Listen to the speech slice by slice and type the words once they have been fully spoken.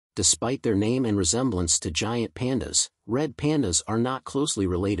despite their name and resemblance to giant pandas, red pandas are not closely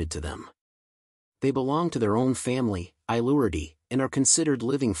related to them. They belong to their own family, Ailuridae, and are considered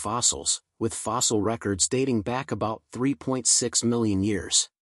living fossils, with fossil records dating back about 3.6 million years.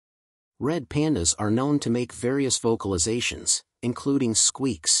 Red pandas are known to make various vocalizations, including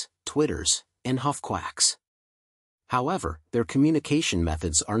squeaks, twitters, and huff quacks. However, their communication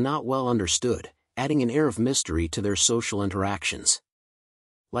methods are not well understood, adding an air of mystery to their social interactions.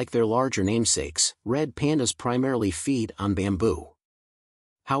 Like their larger namesakes, red pandas primarily feed on bamboo.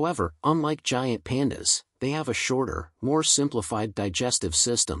 However, unlike giant pandas, they have a shorter, more simplified digestive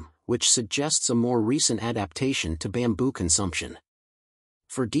system, which suggests a more recent adaptation to bamboo consumption.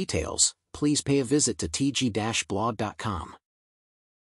 For details, please pay a visit to tg-blog.com.